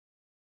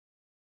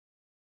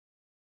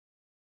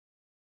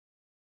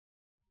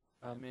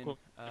I'm in. Go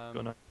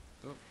now.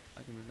 Oh,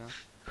 I can move now.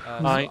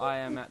 I- So I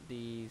am at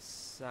the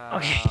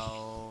southwest.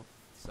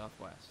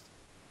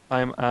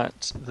 I'm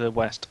at the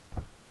west.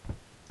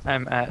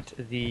 I'm at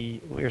the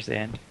where's the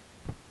end?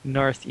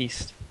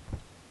 Northeast.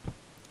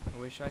 I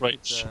wish I Right,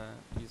 could use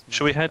my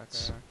Shall we head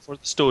tracker. for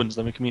the stones?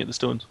 Then we can meet at the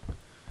stones.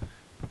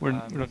 We're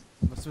not.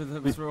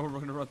 We're all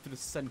going to run through the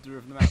center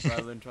of the map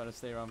rather than trying to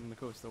stay around the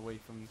coast away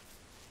from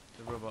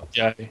the robots.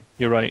 Yeah,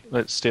 you're right.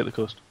 Let's stay at the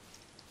coast.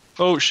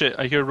 Oh shit!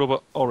 I hear a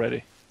robot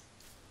already.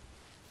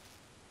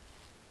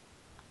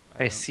 I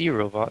don't- see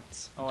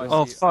robots. Oh, I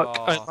Oh see. fuck!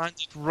 Oh. I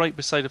landed right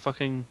beside a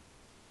fucking.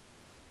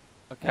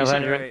 Okay, I so,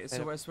 landed right wait,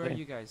 so beside- where are yeah.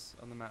 you guys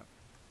on the map?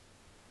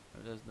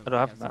 There's no, I don't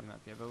have can't a see the map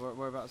yet, but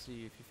whereabouts are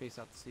you? If you face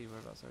out to sea,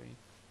 whereabouts are you?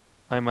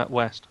 I'm at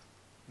west.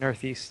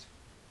 Northeast.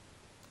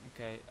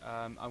 Okay,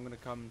 I'm gonna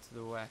come to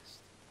the west.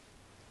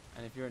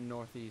 And if you're in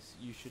northeast,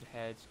 you should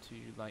head to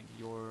like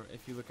your.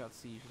 If you look out to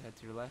sea, you should head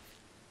to your left.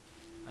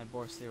 And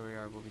Boris, stay where you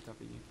are. We'll be top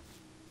of you.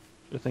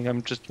 I think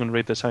I'm just going to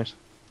raid this house.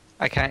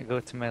 I can't go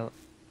to my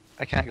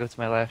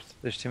left.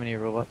 There's too many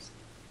robots.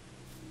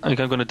 I think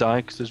I'm going to die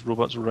because there's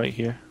robots right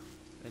here.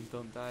 And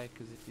don't die,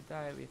 because if you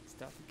die, we have to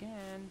start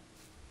again.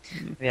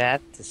 We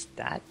have to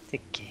start the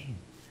game.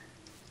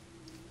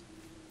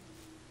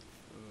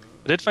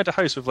 I did find a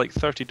house with like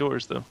 30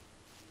 doors though.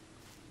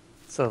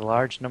 It's a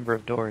large number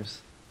of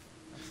doors.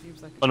 That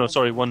seems like Oh, no, a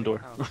sorry, big one door.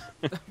 house.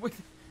 Wait.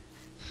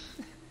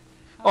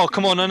 Oh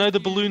come on! I know the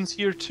balloons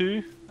here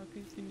too. How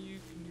can you?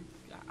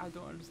 I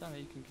don't understand how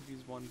you can confuse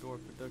one door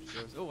for 30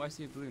 doors. Oh, I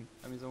see a balloon.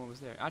 That means someone was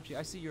there. Actually,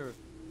 I see where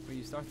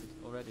you started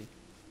already.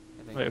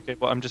 I think. Right, okay.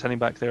 Well, I'm just heading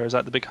back there. I was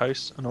at the big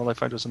house, and all I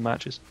found was some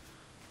matches.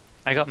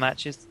 I got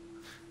matches.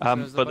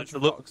 There's a But bunch there's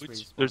of a, rocks where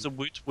you there's a spawn.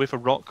 wood with a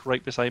rock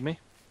right beside me.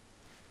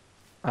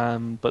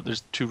 But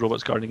there's two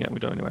robots guarding it. And we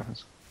don't have any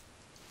weapons.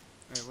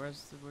 Alright,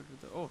 where's the wood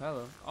with the? Oh,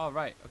 hello. Oh,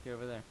 right. Okay,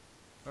 over there.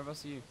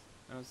 Whereabouts are you?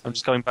 I don't see I'm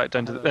just coming back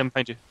down to the. Hello.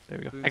 Behind you. There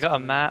we go. Balloons I got a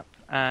coming. map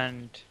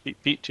and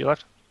Pete, to your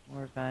left.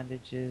 more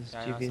bandages.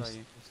 Yeah, I know, I saw dubious,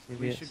 you. We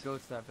dubious. should go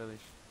to that village.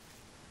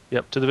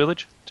 Yep, to the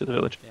village. To the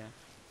village. Yeah.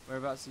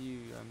 Whereabouts are you,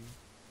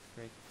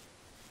 Craig?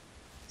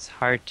 It's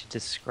hard to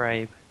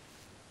describe.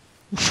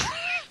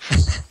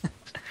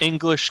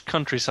 English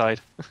countryside.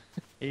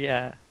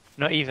 Yeah,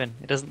 not even.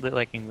 It doesn't look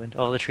like England.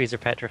 All the trees are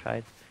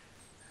petrified.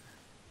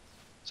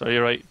 Sorry,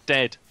 you're right.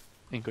 Dead.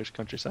 English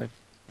countryside.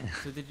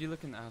 So did you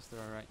look in the house there,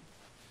 alright?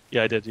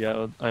 Yeah, I did.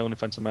 Yeah, I only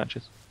found some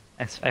matches.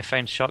 I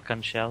found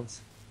shotgun shells.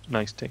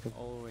 Nice, take them.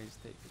 Always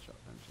take the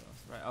shotgun shells.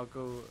 Right, I'll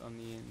go on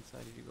the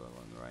inside if you go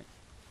along the right.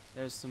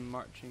 There's some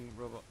marching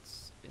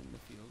robots in the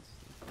fields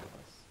in front of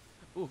us.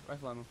 Ooh,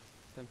 rifle ammo.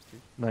 Times 2.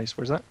 Nice.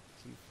 Where's that?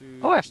 Some food.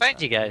 Oh, I some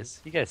found you batteries.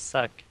 guys. You guys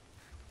suck.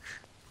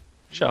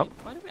 Shut up.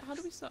 How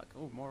do we suck?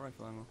 Oh, more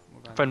rifle ammo. More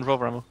Found bandages.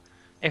 revolver ammo.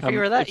 If we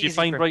were that if you easy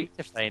find for right- me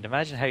to find,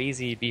 imagine how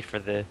easy it'd be for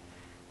the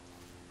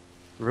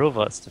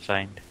robots to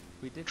find.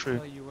 We did True.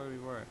 tell you where we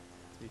were,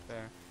 to be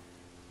fair.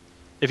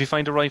 If you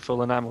find a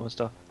rifle and ammo and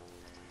stuff.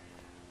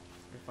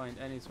 If we find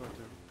any sort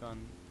of gun,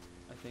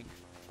 I think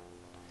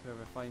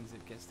whoever finds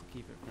it gets to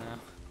keep it for now.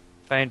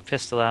 Found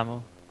pistol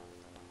ammo.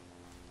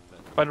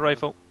 Find a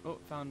rifle. Oh,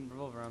 found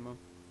revolver ammo.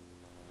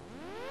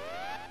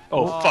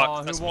 Oh, fuck.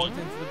 Who That's walked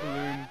into the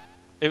balloon?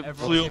 it Everyone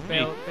flew over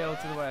me. fail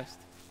to the west.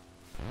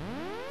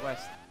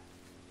 West.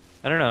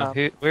 I don't know.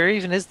 Um, Where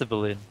even is the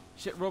balloon?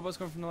 Shit, robots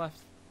coming from the left.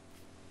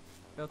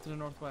 Fail to the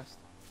northwest.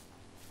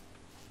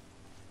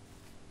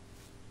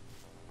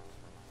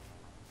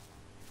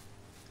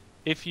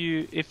 If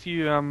you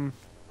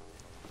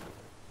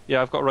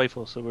yeah, I've got a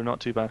rifle, so we're not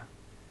too bad.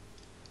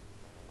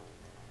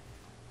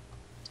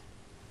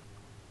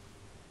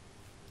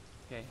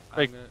 Okay,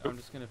 Right. I'm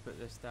just gonna put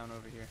this down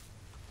over here.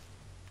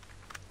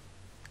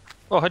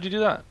 Oh, how'd you do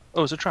that?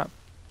 Oh, it's a trap.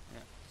 Yeah,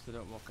 so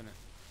don't walk in it.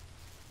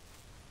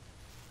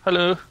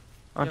 Hello.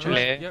 Aren't you?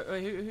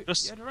 Hello.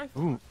 Just- you had a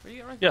rifle? Ooh. Where you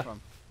get a rifle Yeah.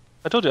 from?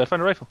 I told you, I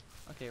found a rifle.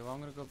 Okay, well I'm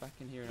gonna go back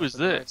in here and Who's put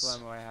the this?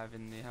 rifle ammo I have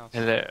in the house.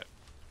 Hello.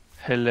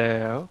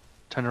 Hello.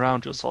 Turn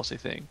around, you saucy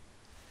thing.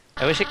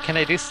 I wish it. Can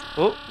I do?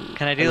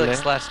 Can I do like Hello?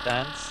 slash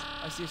dance?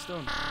 I see a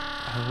stone.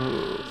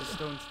 Oh. There's a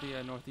stone to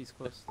the northeast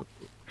coast.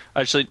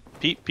 Actually,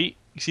 Pete,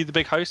 you see the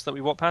big house that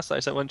we walked past that I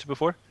said went to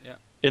before? Yeah.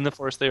 In the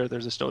forest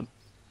there's a stone.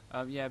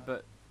 Yeah,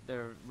 but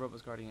there are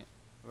robots guarding it,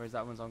 whereas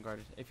that one's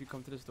unguarded. If you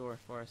come to this door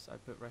for us, I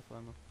put rifle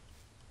ammo.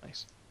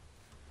 Nice.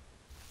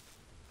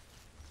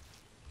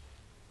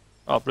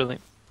 Oh,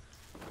 brilliant.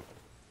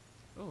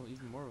 Oh,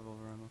 even more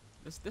revolver ammo.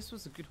 This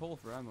was a good hole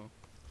for ammo.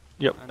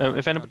 Yep. I know,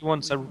 If anybody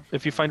wants,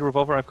 if you find a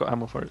revolver, I've got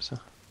ammo for it. So.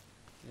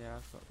 Yeah,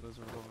 I've got those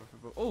revolver for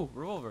both. Oh,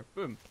 revolver!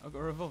 Boom! I've got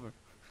a revolver.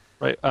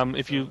 Right.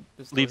 If So, you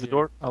this leave the here.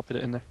 door, I'll put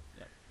it in there.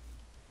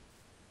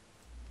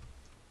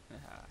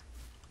 Aha.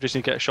 Just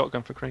need to get a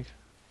shotgun for Craig.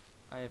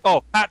 I have.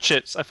 Oh,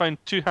 hatchets! I found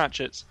 2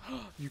 hatchets.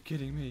 You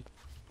kidding me?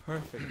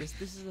 Perfect. This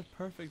is a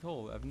perfect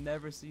hole. I've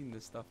never seen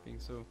this stuff being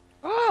so.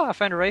 Oh, I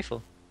found a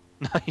rifle.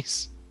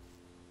 Nice.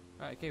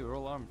 Right, okay, we're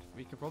all armed.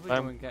 We could probably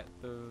I'm- go and get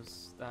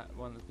that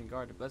one that's been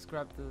guarded. Let's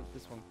grab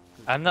this one.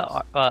 'cause I'm not.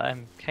 it's- Well,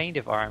 I'm kind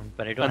of armed,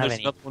 but I don't And have there's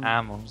any another one-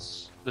 ammo.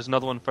 There's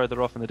another one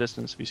further off in the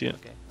distance if you see it.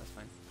 Okay, that's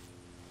fine.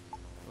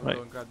 We'll Right.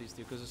 go and grab these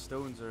two, because the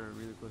stones are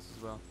really close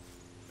as well.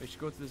 We should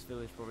go to this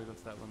village before we go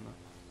to that one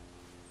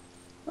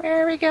though.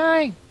 Where are we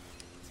going?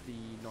 To the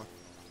north.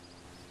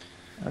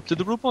 Do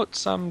the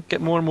robots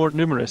get more and more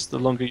numerous the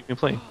longer you've been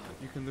playing?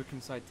 You can look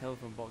inside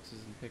telephone boxes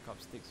and pick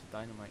up sticks of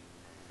dynamite.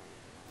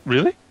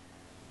 Really?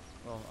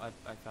 Well,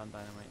 I found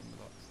dynamite in the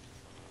box.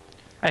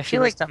 I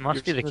feel like that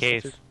must be the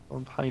case.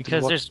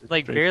 Because there's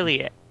like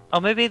barely. Oh,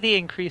 maybe they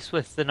increase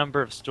with the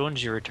number of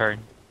stones you return.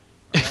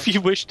 If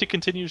you wish to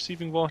continue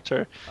receiving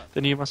water,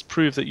 then you must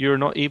prove that you are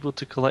not able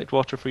to collect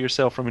water for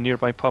yourself from a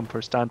nearby pump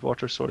or stand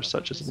water source,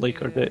 such as a lake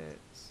or ditch.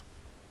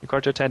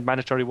 Required to attend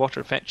mandatory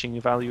water fetching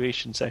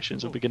evaluation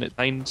sessions will begin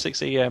at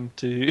 6 a.m.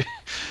 to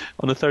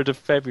on the 3rd of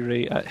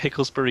February at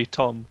Hicklesbury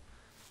Tom.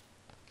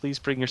 Please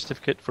bring your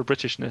certificate for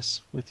Britishness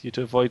with you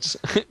to avoid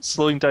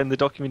slowing down the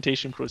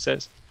documentation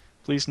process.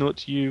 Please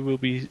note you will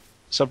be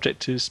subject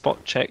to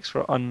spot checks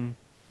for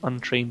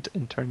untrained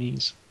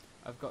internees.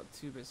 I've got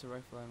 2 bits of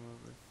rifle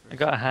ammo. I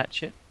got a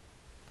hatchet.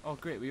 Oh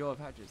great, we all have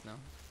hatchets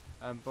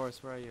now.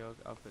 Boris, where are you?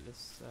 I'll put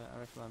this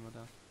rifle ammo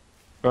down.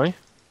 Right?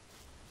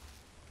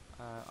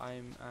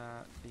 I'm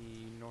at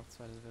the north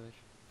side of the village.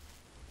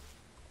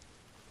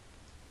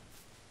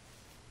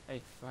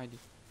 Hey, behind you.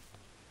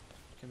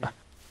 Come here.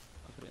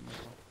 I'll put it in this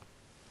one.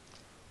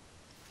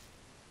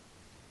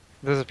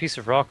 There's a piece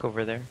of rock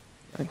over there.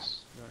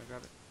 Thanks. You wanna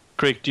grab it?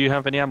 Craig, do you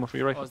have any ammo for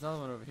your Oh, rifle? there's another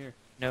one over here.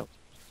 Nope.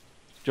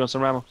 Do you want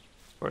some ammo?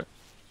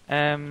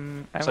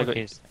 I'm So I got-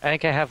 okay. I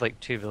think I have like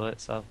 2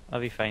 bullets. I'll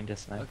be fine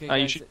just now. Okay, You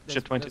guys, should there's,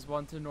 shift 20. there's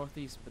one to the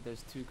northeast, but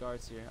there's 2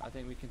 guards here. I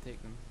think we can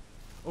take them.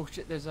 Oh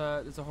shit! There's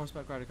a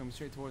horseback rider coming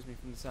straight towards me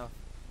from the south.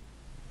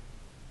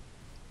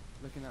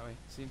 Looking that way.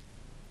 See him?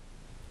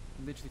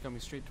 Literally coming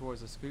straight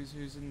towards us.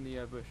 Who's in the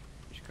bush?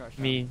 You should crouch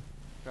down. Me.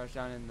 Crouch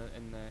down in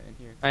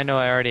here. I know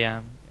I already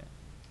am.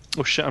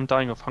 Oh shit, I'm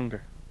dying of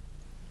hunger.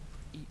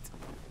 Eat.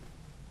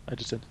 I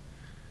just did.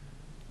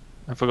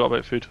 I forgot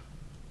about food.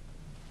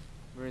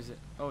 Where is it?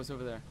 Oh, it's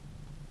over there.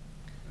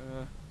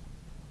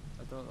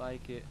 I don't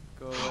like it.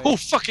 Go away. Oh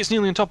fuck, it's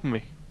nearly on top of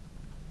me.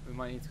 We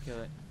might need to kill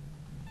it.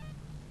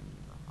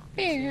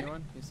 You see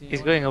anyone? You see He's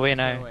anyone? going away Go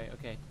now. away.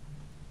 Okay.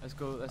 Let's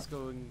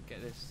go and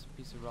get this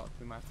piece of rock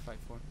we might have to fight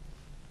for.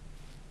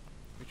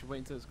 We should wait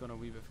until it's gone a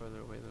wee bit further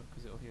away though,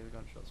 because it'll hear the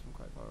gunshots from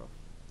quite far off.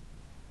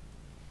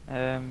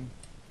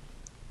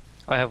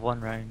 I have 1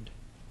 round.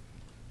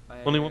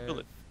 I Only one have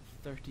bullet.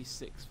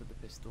 36 for the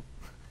pistol.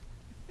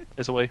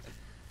 It's away.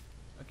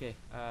 Okay,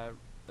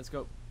 let's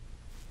go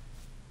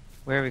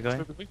Where are we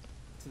going?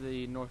 to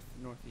the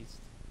northeast.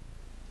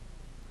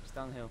 It's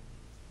down the hill.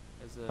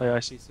 There's Oh, yeah, I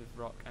a see. piece of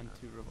rock and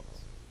 2 robots.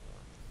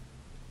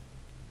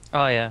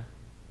 Oh yeah.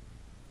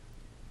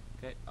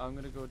 Okay, I'm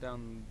gonna go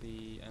down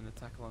and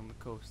attack along the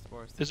coast.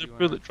 Forest. Is there a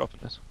bullet dropping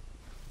this?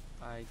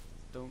 I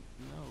don't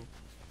know,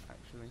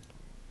 actually.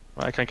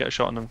 Right, I can't get a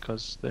shot on them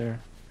because they're...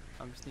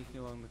 I'm sneaking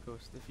along the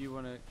coast. If you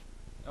wanna...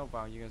 Oh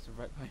wow, you guys are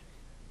right by me.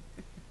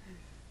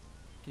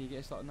 Can you get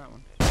a shot on that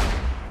one?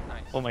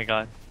 Nice. Oh my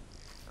god.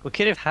 We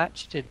could have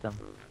hatcheted them.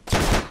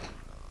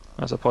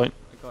 That's a point.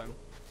 I got him.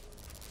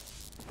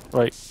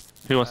 Right,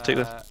 who wants to take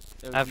this?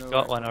 There was I've no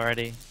got one rifle.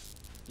 already.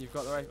 You've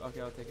got the rifle?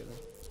 Okay, I'll take it then.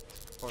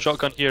 Forest.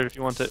 Shotgun here if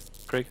you want it,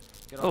 Craig.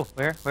 Get Oh, off.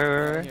 where?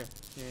 Here.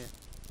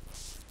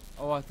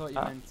 Oh, I thought you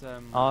Ah, meant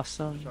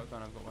awesome.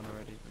 shotgun. I've got one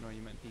already. No,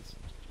 you meant piece.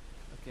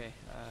 Okay.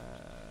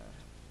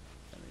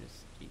 Let me just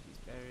eat these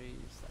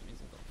berries. That means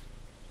I've got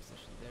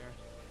position there.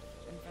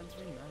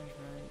 Inventory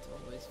management,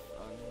 always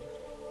fun.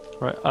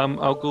 Right,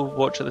 I'll go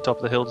watch at the top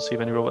of the hill to see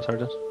if any robots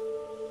heard us.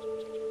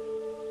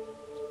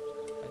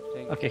 I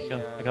think Okay, cool.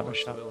 the, I got my horse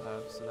shot. will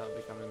have, so that'll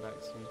be coming back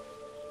soon.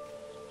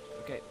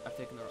 Okay, I've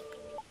taken the rock.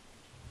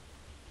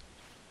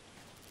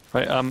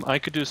 Right, I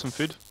could do some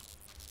food.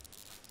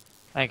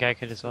 I think I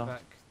could as Go well.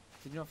 back.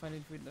 Did you not find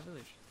any food in the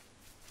village?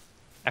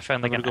 I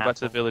found like I'm an gonna go back to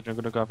the apple. village. I'm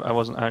gonna go. I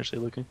wasn't actually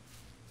looking.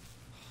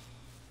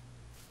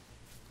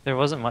 There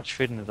wasn't much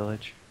food in the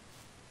village.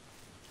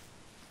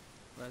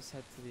 Let's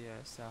head to the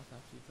south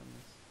after you've done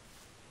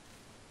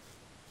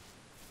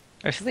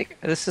this. I feel like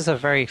this is a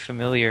very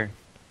familiar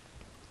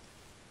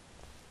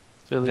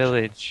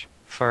village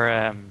for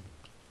a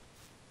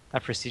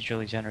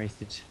procedurally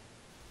generated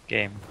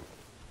game.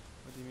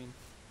 What do you mean?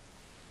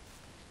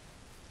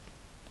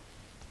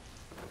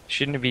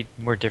 Shouldn't it be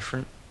more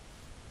different?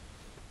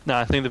 Nah,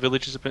 I think the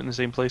villages are put in the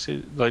same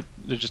places. Like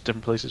they're just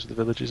different places for the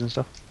villages and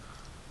stuff.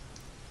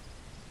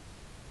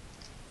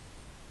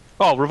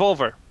 Oh,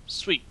 revolver,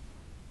 sweet,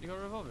 You got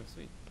a revolver,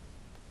 sweet.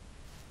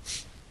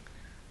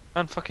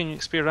 and fucking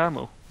Xperia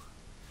ammo.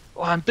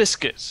 Oh, and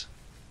biscuits,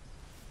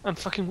 and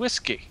fucking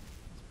whiskey.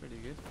 That's pretty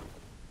good.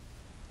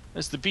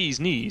 That's the bee's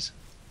knees.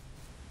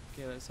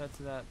 Okay, let's head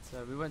to that.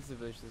 We went to the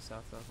village to the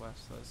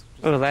southwest. So let's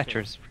just Oh, head straight.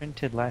 letters.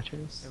 Printed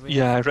letters. If we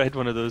Yeah, I head- read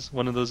one of those.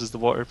 One of those is the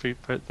waterproof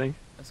thing.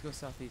 Let's go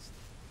southeast.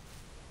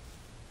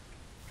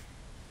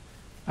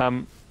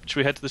 Should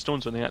we head to the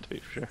stones when they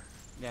activate for sure?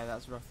 Yeah,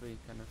 that's roughly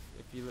kind of.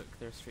 If you look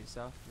there straight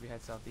south, if we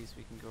head southeast,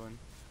 we can go in.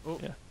 Oh,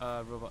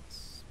 Yeah.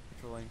 robots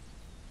patrolling.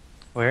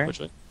 Where? Which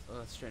way? Oh,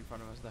 that's straight in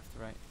front of us, left to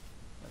right.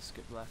 Let's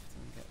skip left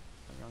and get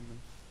around them.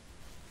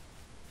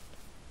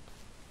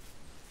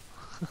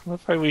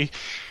 love how we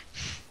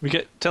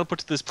get teleported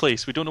to this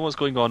place. We don't know what's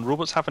going on.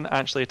 Robots haven't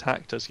actually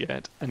attacked us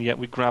yet, and yet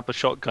we grab a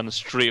shotgun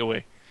straight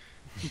away.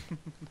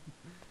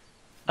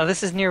 Oh,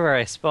 this is near where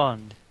I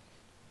spawned.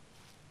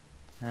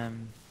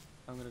 I'm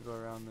gonna go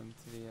around them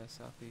to the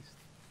southeast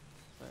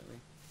slightly.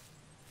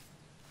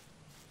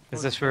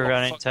 Is this where we're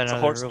running to There's a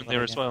another horseman robot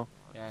there again? as well.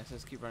 Yeah, so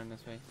let's keep running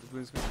this way. The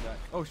balloon's coming back.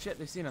 Oh shit,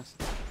 they've seen us.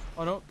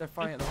 Oh no, they're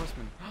firing at the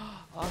horseman.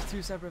 Oh, that's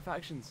 2 separate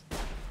factions.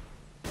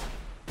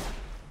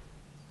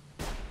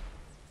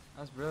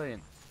 That's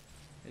brilliant.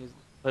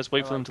 Let's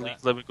wait I for them like to that.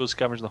 leave. Let me go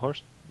scavenge the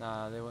horse.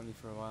 Nah, they won't leave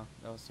for a while.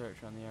 They'll search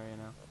around the area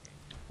now.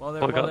 Well,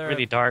 Well, it got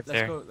really dark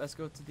there. Let's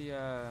go to the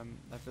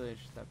that village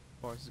that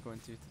Boris is going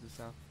to the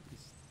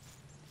southeast.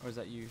 Or is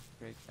that you,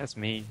 Greg? That's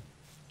me.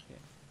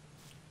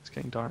 It's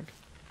getting dark.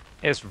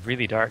 It's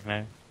really dark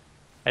now.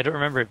 I don't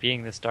remember it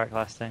being this dark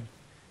last time.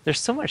 There's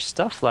so much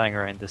stuff lying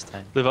around this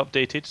time. They've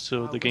updated,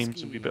 so the game's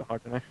whiskey. will be a bit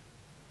harder now.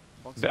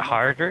 Box A bit of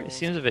harder? It waffles,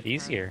 seems a bit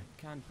easier.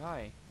 Canned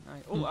pie.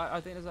 Nice. Oh,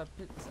 I think there's that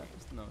pit. Is that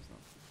pistol? No, it's not.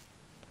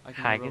 I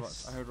can hear Haggis.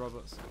 robots. I heard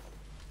robots.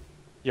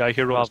 Yeah, I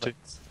hear robots too.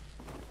 Robots.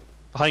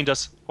 Behind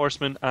us,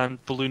 horseman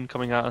and balloon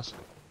coming at us.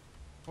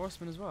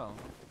 Horsemen as well.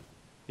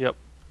 Yep.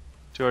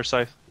 To our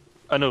south.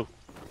 No.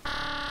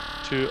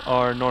 To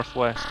our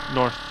northwest.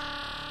 Northwest.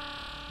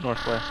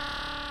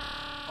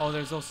 Oh,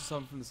 there's also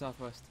some from the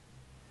southwest.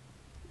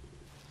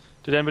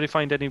 Did anybody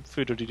find any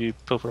food, or did you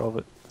pilfer all of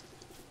it?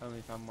 I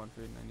only found one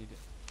food and I need it.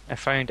 I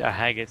found a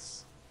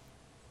haggis.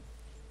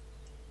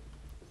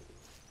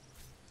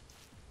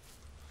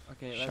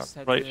 Okay, let's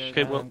head Right, to the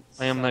okay, well,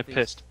 I am now southeast.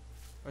 pissed.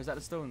 Or is that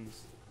the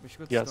stones? We should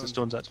go to Yeah, it's the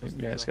stones. stones actually.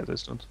 Just Yeah, let's go. get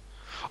those stones.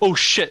 Oh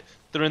shit!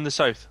 They're in the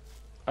south.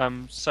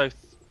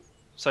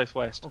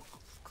 Southwest. Oh,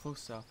 close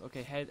south.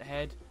 Okay,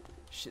 head.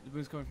 Shit, the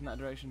balloon's coming from that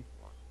direction.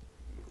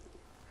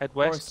 Head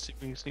west, Horse. see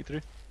if we can sneak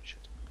through. Shit.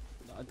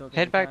 No, I don't think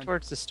Head we back can.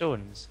 towards the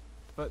stones.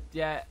 But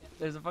yeah,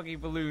 there's a fucking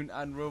balloon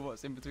and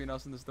robots in between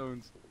us and the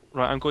stones.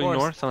 Right, I'm going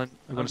Forrest, north, and I'm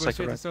I'm going going to cycle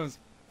straight to the right. stones.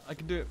 I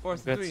can do it.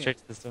 Forrest, I'm Go doing straight it.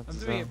 to the stones I'm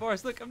as doing well. it.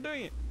 Forrest, look, I'm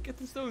doing it. Get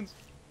the stones.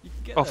 You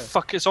can get Oh there.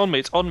 fuck! It's on me!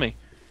 It's on me!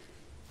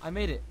 I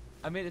made it.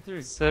 I made it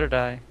through. So did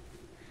I.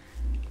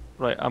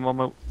 Right, I'm on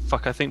my.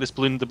 Fuck! I think this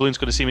balloon. The balloon's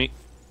going to see me.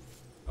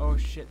 Oh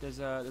shit, there's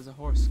a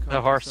horse coming. The to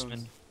the horseman.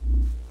 stones.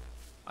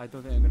 I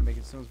don't think I'm gonna make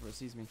it to stones before it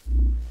sees me.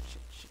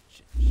 Shit.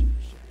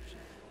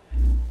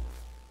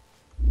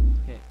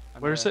 Okay.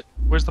 Where is it?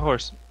 Where's the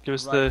horse? Give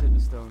us Right the. to the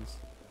stones.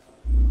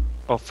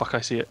 Oh fuck!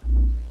 I see it.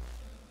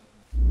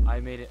 I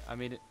made it.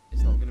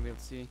 It's not gonna be able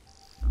to see.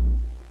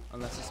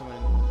 Unless there's someone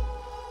in...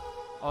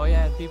 Oh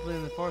yeah, people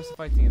in the forest are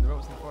fighting it. The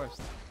robots in the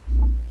forest.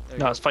 There you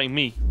No, go. it's fighting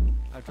me.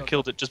 I've I dropped-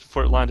 killed it just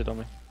before it landed on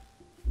me.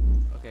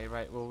 Okay,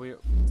 right. Well,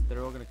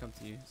 they're all gonna come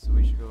to you, so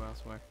we should go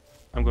elsewhere.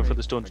 I'm going for Craig,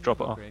 the stone to where'd you drop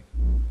it go, off. Craig?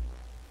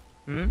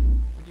 Hmm?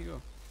 Where'd you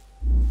go?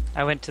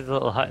 I went to the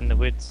little hut in the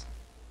woods.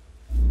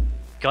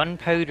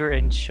 Gunpowder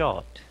and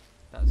shot.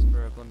 That's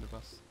for a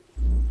blunderbuss.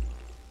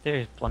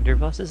 There's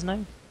blunderbusses now?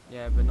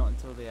 Yeah, but not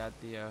until they add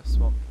the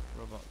swap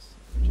robots,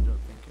 which I don't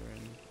think are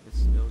in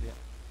this build yet.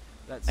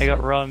 Let's I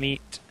got raw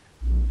meat.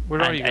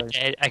 Where are and you a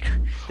guys?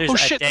 there's Oh a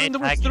shit! They're in dead the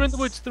woods. They're in the haggis.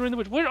 woods. They're in the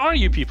woods. Where are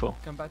you people?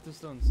 come back to the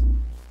stones.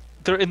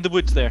 They're in the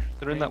woods there.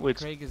 They're in Craig- that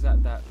woods. Craig is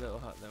at that little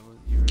hut there.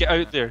 You were Get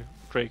in out there,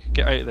 Craig.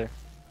 Get out of there.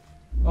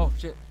 Oh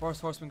shit!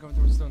 Horseman coming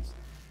towards the stones.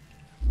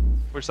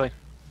 Where's I?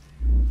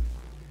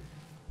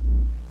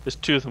 There's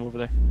two of them over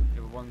there.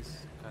 Yeah, but one's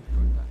kind of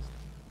going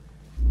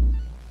past.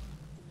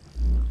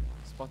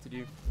 Spotted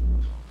you.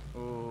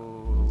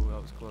 Oh,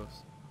 that was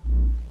close.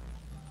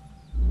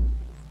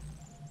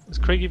 Is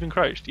Craig even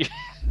crouched? Yeah.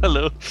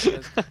 Hello.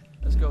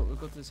 Let's go. We'll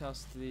go to this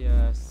house to the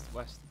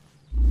west.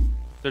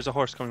 There's a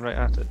horse coming right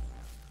at it.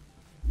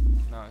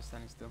 No, it's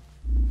standing still.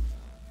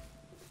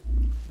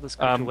 Let's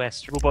go to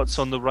west. Robots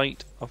on the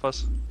right of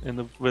us, in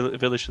the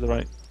village to the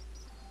right.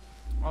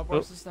 Oh,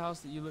 Boris, this is the house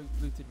that you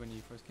looted when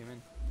you first came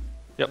in.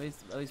 Yep.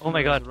 At least Oh we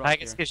my know there's god, a rock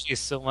haggis here. gives you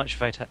so much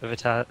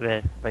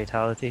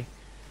vitality.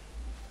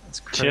 It's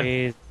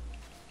crazy.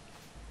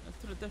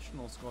 A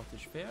traditional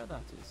Scottish fare,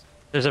 that is.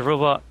 There's a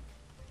robot.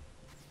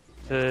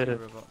 Yeah, two The-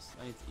 robots.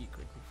 I need to eat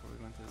quickly before we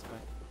go into this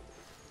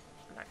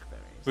fight.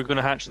 Blackberries. We're going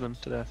to hatch them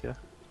to death, yeah?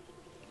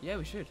 Yeah,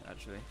 we should,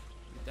 actually.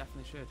 We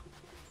definitely should.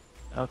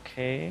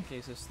 Okay.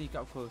 Okay, so sneak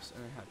up close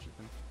and then hatchet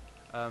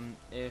them.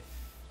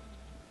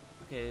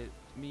 Okay,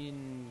 me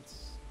and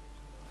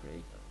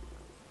Craig.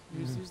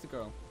 Who's the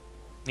girl?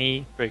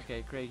 Me. Craig.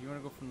 Okay, Craig, you want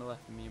to go from the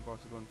left and me and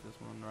Boris are going for this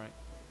one on the right.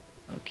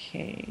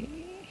 Okay.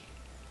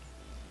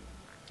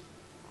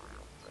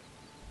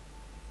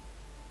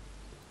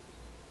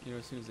 You know,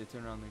 as soon as they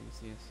turn around, they're going to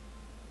see us.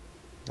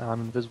 No,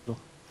 I'm invisible.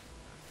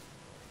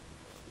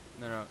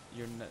 No,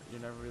 you're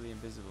never really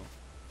invisible.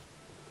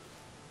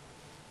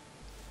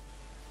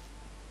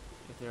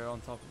 If they're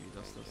on top of you,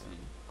 they'll still see you.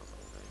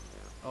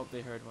 Oh,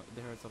 they heard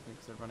something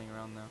because they're running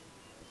around now.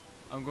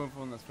 I'm going for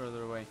one that's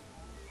further away.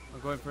 I'm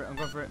going for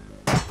it.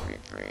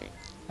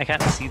 I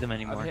can't see them I've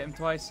anymore. hit him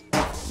twice.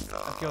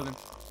 I've killed him.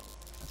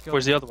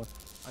 Where's the other one?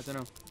 I don't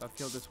know. I've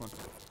killed this one.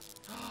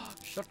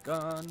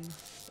 Shotgun.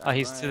 Oh,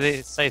 he's to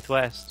the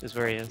southwest is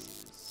where he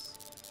is.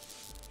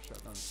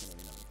 Shotgun Oh, it's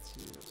gonna be number 2.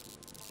 That's what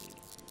I'm gonna say.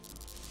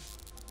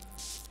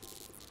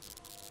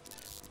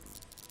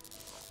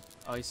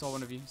 Oh, he saw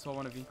one of you. He saw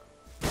one of you.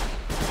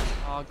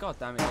 Oh, god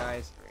damn it,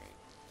 guys.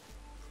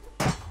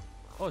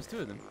 Oh, it's 2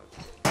 of them.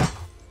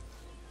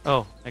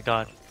 Oh my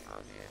god.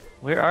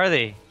 Where are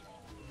they?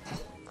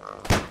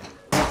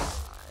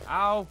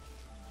 Ow!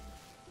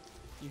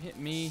 You hit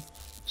me.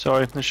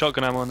 Sorry, there's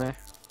shotgun ammo in there.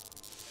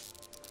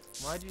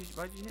 Why'd you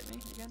hit me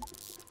again?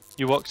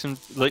 You walked in,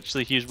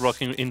 literally he was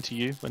rocking into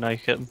you when I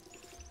hit him.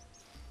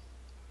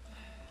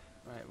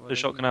 Right, well, There's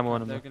shotgun ammo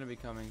on him. They're Though. gonna be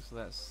coming, so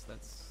let's.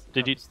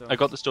 Did you? I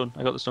got the stone.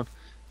 I got the stone.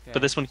 Okay.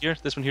 But this one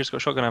here's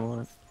got shotgun ammo on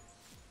it.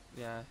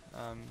 Yeah,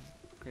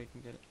 Craig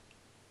can get it.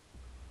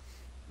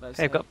 Let's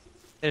Hey, I've got.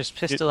 There's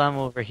pistol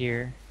ammo over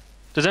here.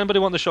 Does anybody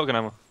want the shotgun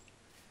ammo?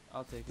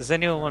 I'll take it. Does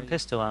anyone want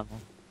pistol ammo?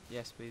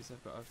 Yes, please.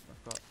 I've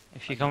got.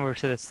 If you come over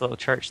to this little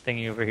church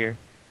thingy over here,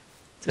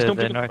 to Just don't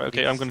the pick it up. north.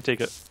 Okay, I'm going to take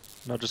it.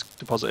 And I'll just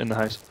deposit it in the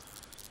house.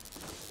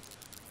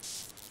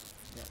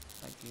 Yeah,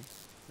 thank you.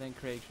 Then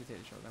Craig should take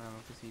the shotgun ammo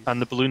because he's.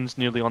 And the balloon's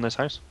nearly on this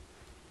house.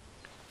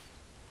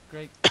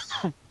 Craig,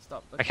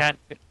 stop. I can't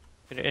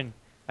put it in.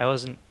 I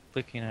wasn't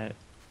looking at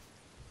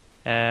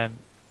it.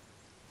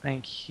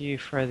 Thank you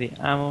for the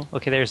ammo.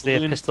 Okay, there's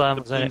the pistol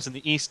ammo. The balloon's in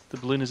the east. The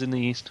balloon is in the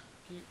east.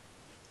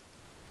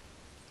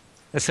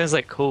 It sounds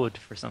like code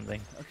for something.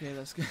 Okay,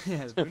 let's go.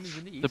 Yeah, the balloon is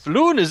in the east. The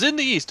balloon is in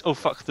the east. Oh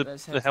fuck!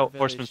 Let's head The to hell village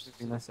horseman's to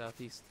in the there.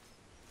 southeast.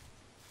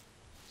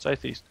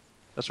 Southeast.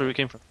 That's where we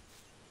came from.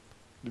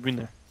 We've been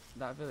there.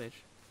 That village?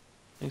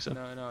 I think so.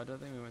 No, I don't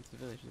think we went to the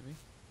village, did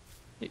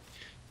we?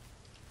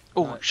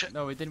 Oh shit!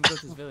 No, we didn't go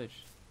to the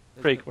village.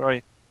 Craig, where are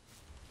you?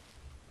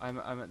 I'm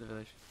at the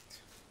village.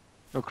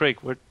 No, Craig,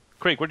 where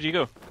did you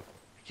go?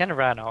 I kind of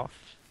ran off.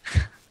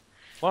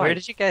 Why? Where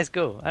did you guys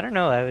go? I don't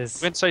know. I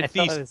was. We went I thought I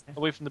southeast, was there.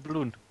 away from the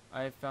balloon.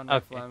 I found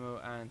Okay. rifle ammo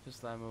and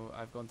pistol ammo.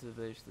 I've gone to the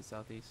village to the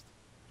southeast.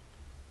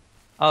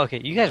 Oh,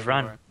 okay. You guys ran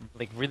Everywhere.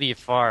 like really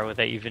far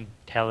without even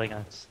telling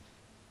us.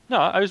 No,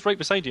 I was right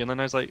beside you, and then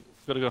I was like,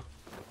 "Gotta go."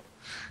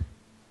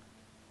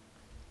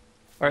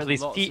 Or at There's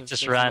least lots Pete of-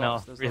 just there's ran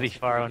lots- off there's really lots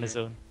of far food on his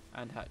here. own.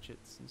 And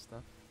hatchets and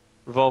stuff.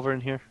 Revolver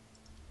in here.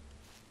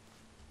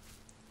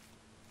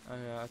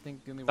 I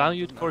think the only one that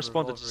Valued doesn't have a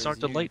correspondent, revolver is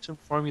Sergeant, I'd you. like to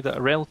inform you that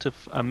a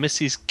relative, a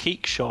Mrs.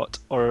 Cakeshot,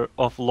 or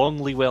of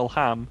Longlywell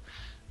Ham,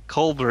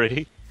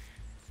 Colbury,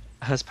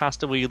 has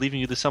passed away, leaving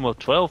you the sum of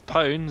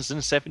 £12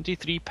 and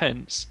 73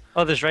 pence.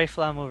 Oh, there's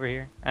rifle ammo over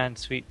here and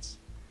sweets.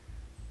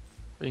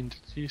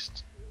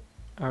 Introduced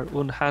our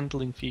own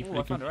handling fee Oh, for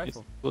I the found a confused.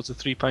 rifle. Goes to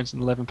 £3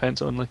 and 11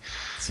 pence only.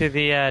 To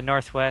the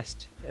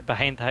northwest,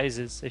 behind the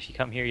houses. If you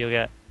come here, you'll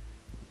get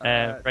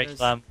rifle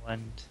there's- ammo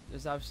and.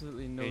 There's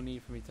absolutely no Okay.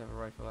 need for me to have a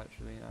rifle,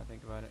 actually, now I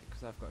think about it,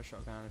 because I've got a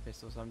shotgun and a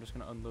pistol, so I'm just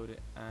going to unload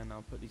it, and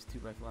I'll put these 2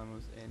 rifle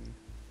ammos in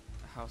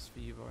a house for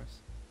you, Boris.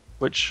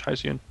 Which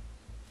house are you in?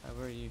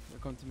 Where are you? We're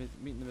going to meet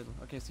in the middle.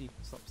 Okay, see.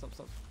 Stop.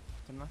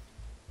 Turn left.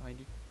 Behind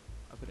you.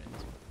 I'll put it in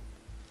this one.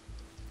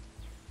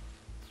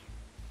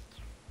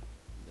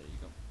 There you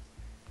go.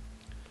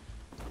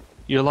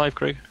 You alive,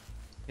 Craig?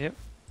 Yep.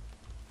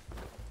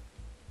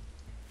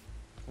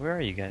 Where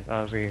are you guys?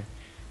 Oh, over here.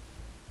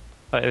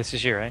 Oh, this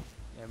is you, right?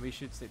 Yeah, we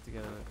should stick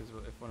together, because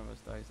if one of us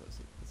dies, that's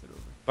it over.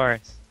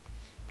 Boris.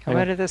 Come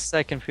Yeah. out of this so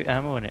I can put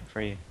ammo in it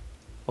for you.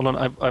 Hold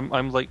on,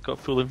 I'm like got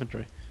full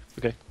inventory.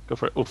 Okay, go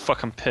for it. Oh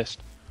fuck, I'm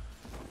pissed.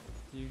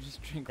 You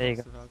just drink There you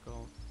lots go. of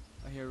alcohol.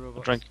 I hear I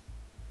robots. drank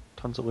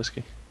tons of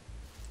whiskey.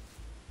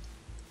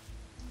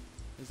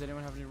 Does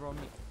anyone have any raw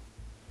meat?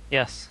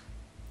 Yes.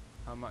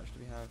 How much do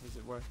we have? Is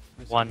it worth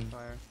risking 1.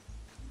 fire?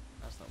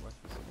 That's not worth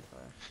risking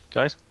fire.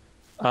 Guys,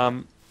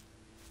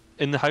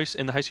 in the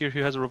house here,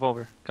 who has a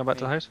revolver? Come back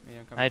to the house. Me,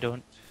 I'm coming. I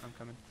don't. I'm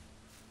coming.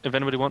 If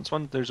anybody wants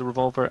one, there's a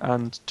revolver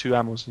and 2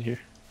 ammos in here.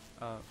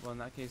 Well, in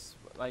that case,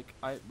 like,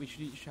 we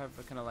should each have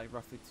kind of like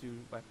roughly 2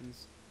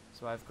 weapons.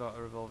 So I've got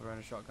a revolver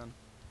and a shotgun.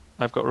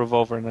 I've got a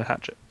revolver and a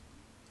hatchet.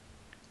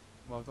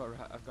 Well, I've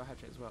got a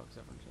hatchet as well, because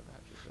everyone should have a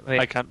hatchet. So Wait,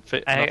 I can't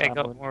fit. I enough ammo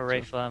got in, more so-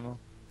 rifle ammo.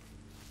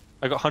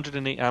 I got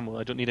 108 ammo.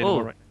 I don't need any Oh.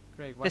 more right now.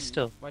 Craig,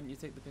 Pistol. why don't you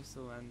take the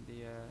pistol and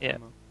the Yeah.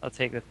 ammo? I'll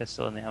take the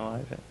pistol and the ammo out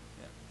of it.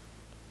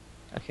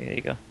 Yeah. Okay, there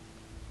you go.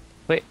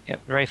 Wait,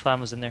 yep, the rifle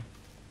ammo's in there.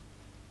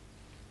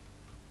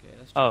 Okay,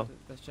 let's check, Oh.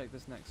 let's check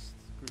this next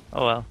group.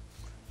 Oh well.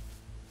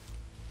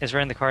 It's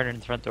around the corner in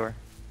the front door.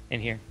 In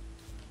here.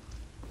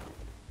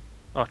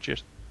 Oh,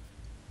 cheers.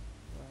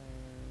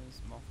 Where's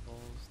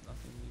mothballs?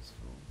 Nothing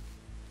useful.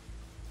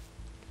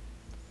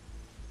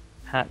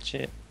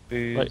 Hatchet,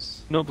 booze. Right.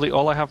 Notably,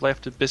 all I have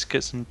left is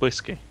biscuits and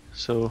whiskey.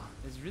 So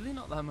There's really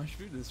not that much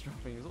food that's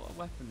dropping. There's a lot of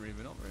weaponry,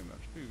 but not very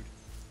much food.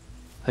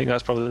 I think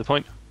that's probably the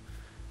point.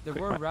 There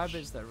Quick were match.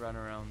 rabbits that ran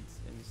around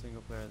in the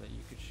single player that you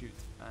could shoot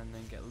and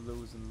then get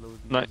loads and loads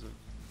and No. loads of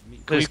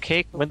meat. There's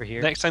cake When over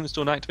here. next time the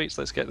stone activates,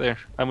 let's get there,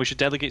 and we should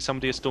delegate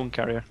somebody a stone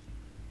carrier.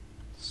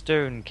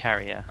 Stone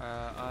carrier.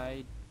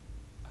 I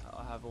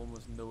have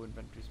almost no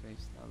inventory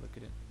space now. Look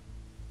at it.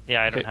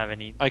 Yeah, I don't Okay. have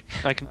any. I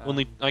can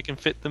only I can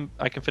fit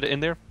it in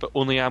there, but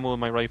only ammo in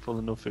my rifle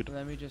and no food.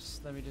 Let me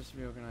just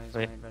reorganize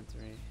Wait. my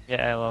inventory.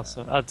 Yeah,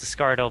 I'll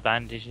discard all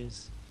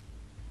bandages.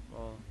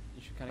 Well,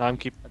 you should kind I'm of.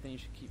 keep. I think you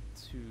should keep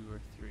 2 or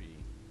 3.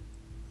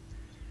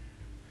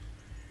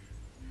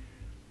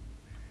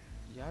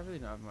 Yeah, I really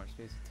don't have much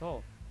space at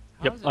all.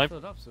 How Yep, is it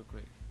filled up so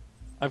quick?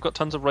 I've got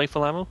tons of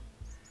rifle ammo.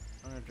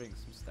 I'm gonna drink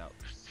some stout.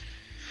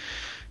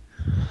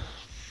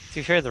 To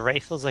be fair, the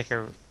rifles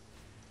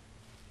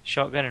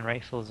shotgun and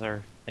rifles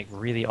are like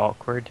really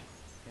awkward.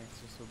 Okay,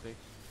 it's so big.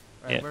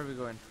 Alright, Yeah. where are we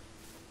going?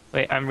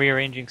 Wait, I'm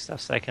rearranging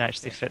stuff so I can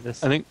actually fit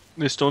this. I think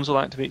the stones will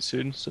activate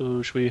soon,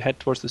 so should we head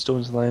towards the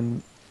stones and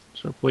then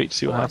sort of wait to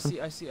see what happens?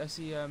 I see.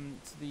 To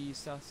the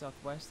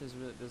southwest.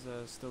 There's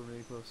a stone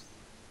really close.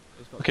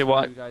 It's got Okay, two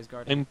well, guys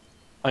guarding.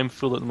 I'm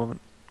full at the moment.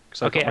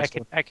 'Cause I've Okay, got my I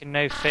stone. can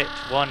now fit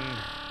one No,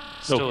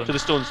 stone. to the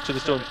stones, to the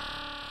stones.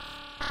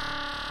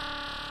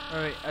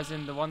 Alright, as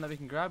in the one that we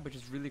can grab, which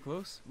is really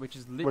close, which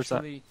is Where's that?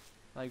 literally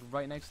like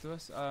right next to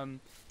us.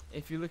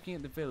 If you're looking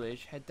at the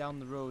village, head down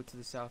the road to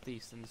the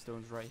southeast, and the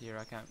stone's right here.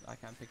 I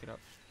can't pick it up.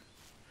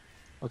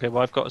 Okay,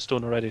 well I've got a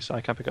stone already, so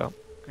I can't pick it up.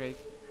 Craig,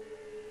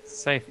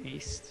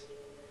 Southeast.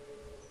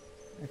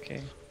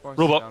 Okay. force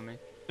Robot. it down me.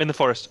 In the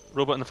forest.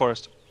 Robot in the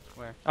forest.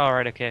 Where?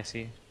 Alright, okay, I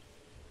see.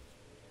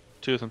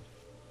 2 of them.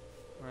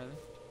 Where are they?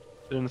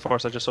 They're in the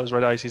forest. I just saw his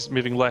red eyes. He's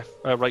moving right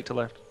to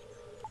left.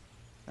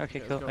 Okay, Okay,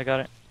 cool, let's go. I got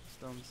it.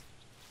 Stones.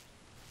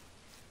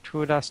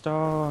 To the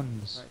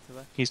stones. Right to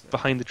left. He's There.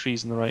 behind the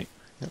trees on the right.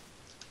 I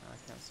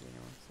can't see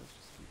anyone, so let's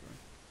just keep going.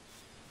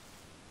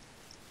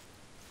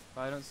 If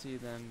I don't see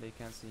them, they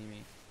can't see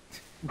me.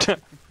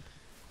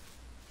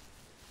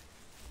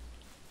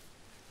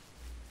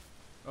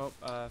 Oh,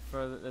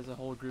 further, there's a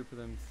whole group of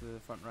them to the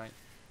front right.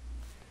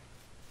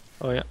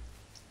 Oh yeah.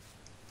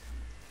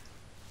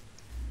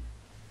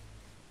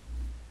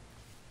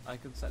 I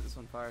could set this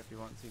on fire if you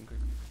want, so you can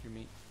cook your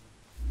meat.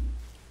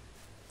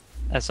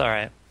 That's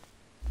alright.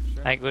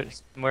 Sure. I think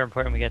it's more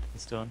important we get to the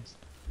stones.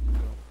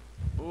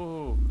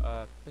 Oh,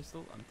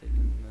 pistol. I'm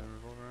taking the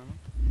revolver ammo.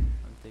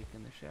 I'm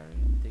taking the sherry.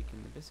 I'm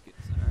taking the biscuits,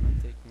 and I'm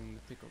taking